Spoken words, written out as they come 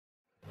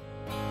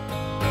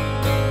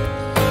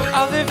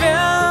All the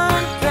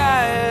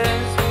vampires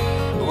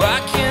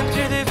walking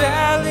through the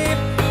valley,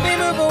 they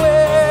move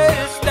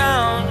away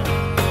down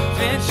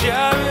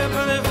Ventura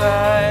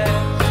Boulevard.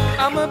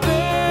 I'm a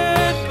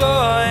bad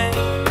boy,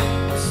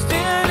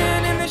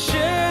 standing in the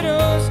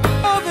shadows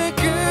of the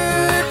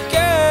good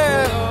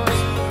girls,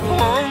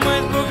 home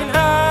with broken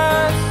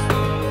hearts.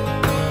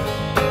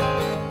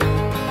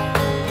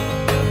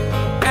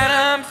 And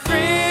I'm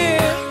free,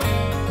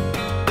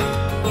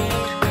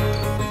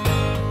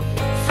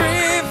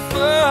 free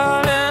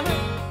falling,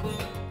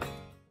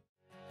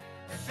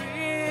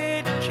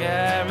 free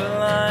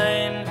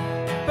Caroline,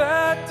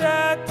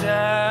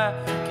 ba-da-da.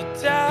 Good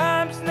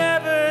times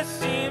never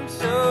seem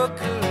so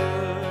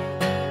good.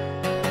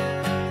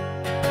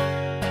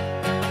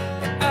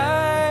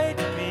 I'd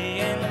be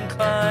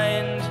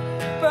inclined,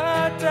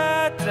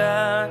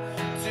 ba-da-da,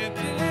 to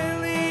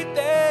believe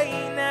they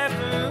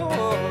never would.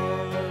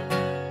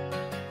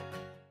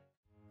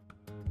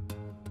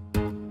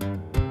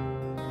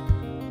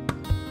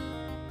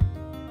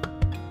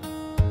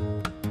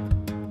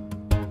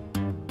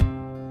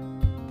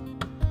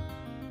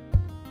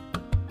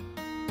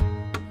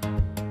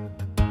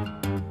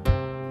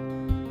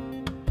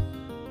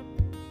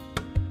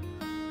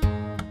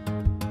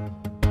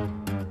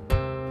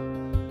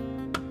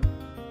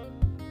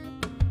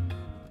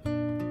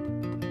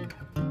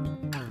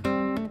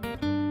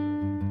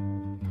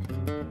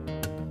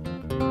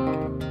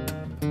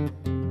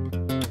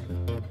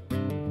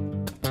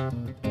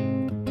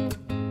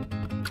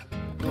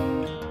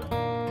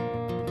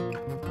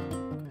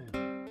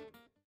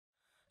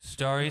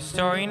 Starry,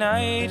 starry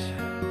night,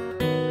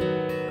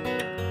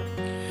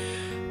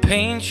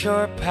 paint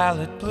your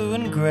palette blue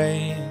and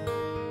gray.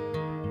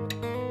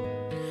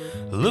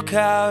 Look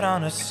out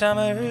on a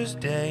summer's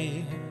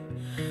day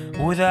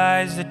with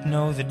eyes that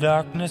know the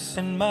darkness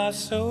in my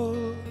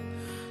soul.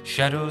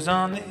 Shadows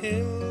on the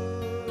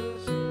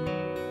hills,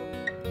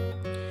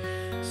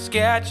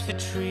 sketch the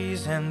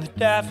trees and the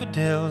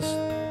daffodils,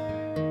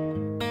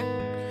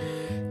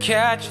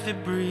 catch the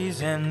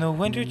breeze and the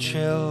winter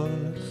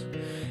chills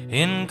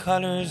in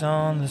colors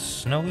on the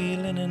snowy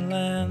linen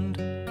land.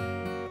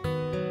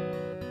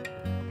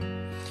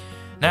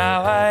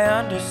 Now I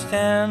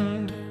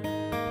understand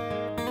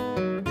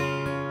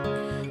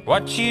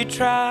what you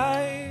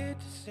tried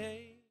to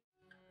say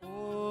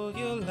all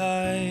your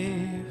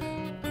life.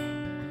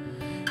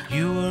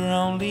 You were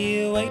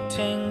only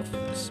waiting for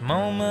this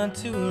moment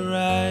to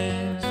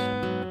arise.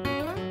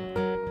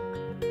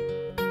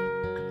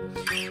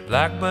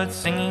 Blackbirds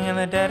singing in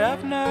the dead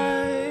of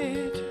night.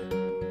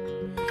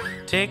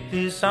 Take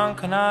these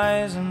sunken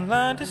eyes and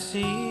learn to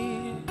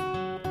see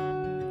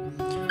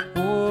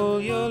all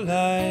your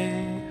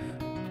life.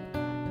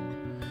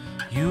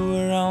 You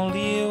were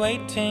only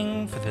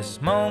waiting for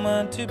this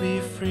moment to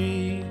be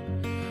free.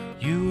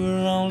 You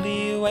were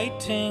only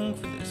waiting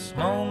for this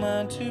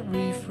moment to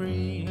be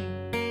free.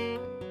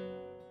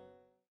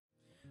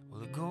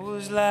 Well, it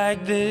goes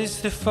like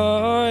this: the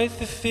fourth,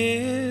 the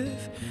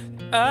fifth,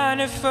 the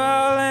minor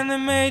fall and the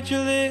major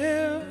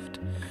lift.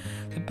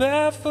 The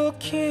baffled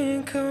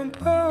king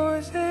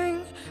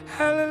composing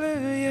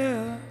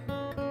hallelujah,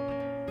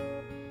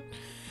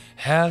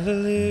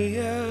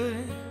 hallelujah,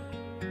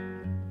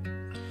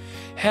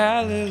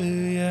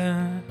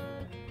 hallelujah,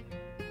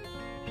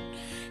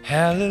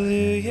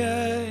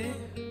 hallelujah,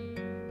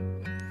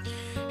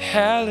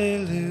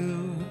 hallelujah.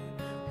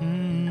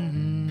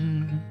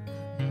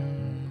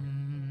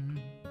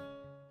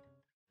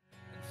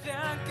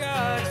 Thank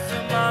God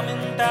for mom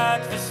and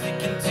dad for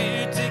sticking to